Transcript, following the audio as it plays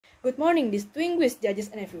Good morning, distinguished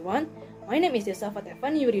judges and everyone. My name is Yosafat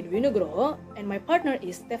Evan Yuri Dwi Nugroho, and my partner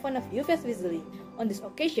is Stefan of UVS Vizli. On this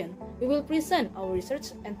occasion, we will present our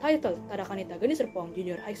research entitled Tarakanita Gading Serpong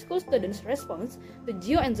Junior High School Students' Response to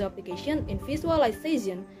GeoEnzo application in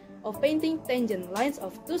visualization of painting tangent lines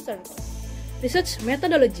of two circles. Research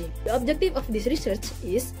methodology. The objective of this research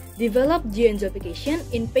is develop GeoEnzo application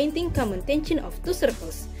in painting common tangent of two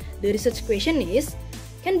circles. The research question is,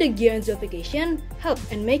 can the GeoEnzo application help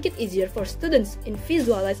and make it easier for students in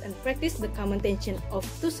visualize and practice the common tangent of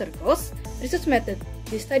two circles? Research method.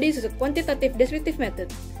 This study is a quantitative descriptive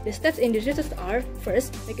method. The steps in this research are: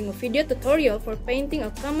 first, making a video tutorial for painting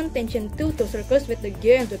a common tangent to two circles with the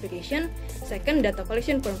GeoEnzo application. Second, data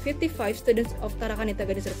collection from 55 students of Tarakanita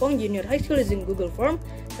Gading Serpong Junior High School using Google Form.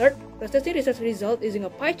 Third, processing research result using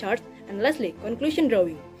a pie chart. And lastly, conclusion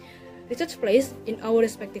drawing. Research place in our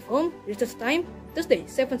respective home. Research time, Thursday,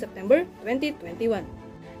 7 September 2021.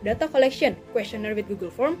 Data collection, questionnaire with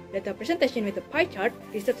Google Form. Data presentation with a pie chart.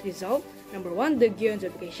 Research result. Number 1, the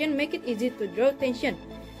GeoEnzo application make it easy to draw tangent,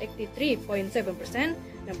 83.7%.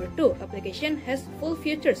 Number 2, application has full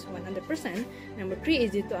features, 100%. Number 3,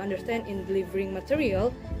 easy to understand in delivering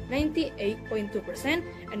material, 98.2%.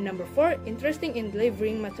 And number 4, interesting in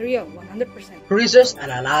delivering material, 100%. Research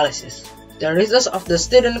and analysis. The results of the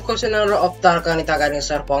student questionnaire of Tarakanita Gading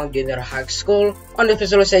Serpong Junior High School on the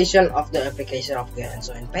visualization of the application of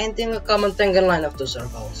GeoEnzo in painting a common tangent line of two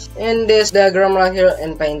circles. In this diagram right here,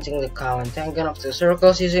 in painting the common tangent of two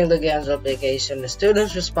circles using the GeoEnzo application, the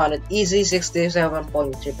students responded easy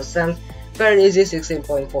 67.3%, very easy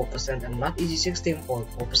 16.4%, and not easy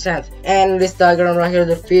 16.4%. And this diagram right here,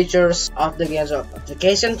 the features of the GeoEnzo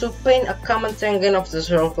application to paint a common tangent of the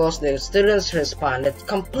circles, the students responded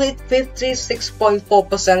complete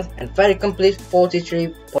 56.4% and very complete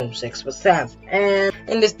 43.6%. And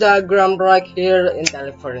in this diagram right here, in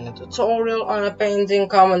delivering a tutorial on a painting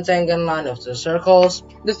common tangent line of the circles,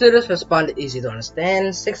 the students responded easy to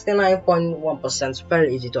understand 69.1%,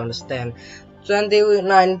 very easy to understand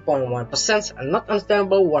 29.1%, and not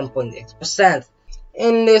understandable 1.8%.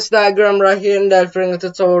 In this diagram right here, in delivering a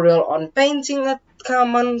tutorial on painting a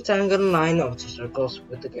common tangent line of two circles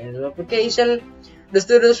with the GeoEnzo application, the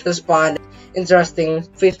students responded interesting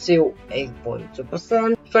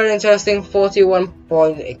 58.2%, very interesting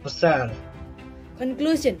 41.8%.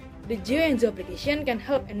 Conclusion. The GeoEnzo application can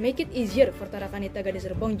help and make it easier for Tarakanita Gading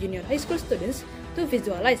Serpong Junior High School students to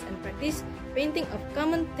visualize and practice painting of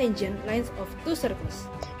common tangent lines of two circles.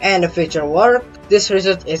 And the future work. This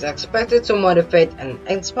research is expected to motivate and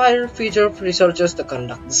inspire future researchers to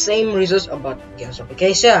conduct the same research about GeoEnzo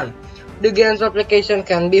application. The GeoEnzo application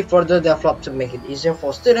can be further developed to make it easier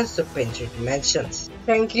for students to paint three dimensions.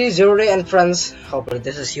 Thank you, Zuri and friends. Hopefully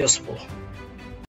this is useful.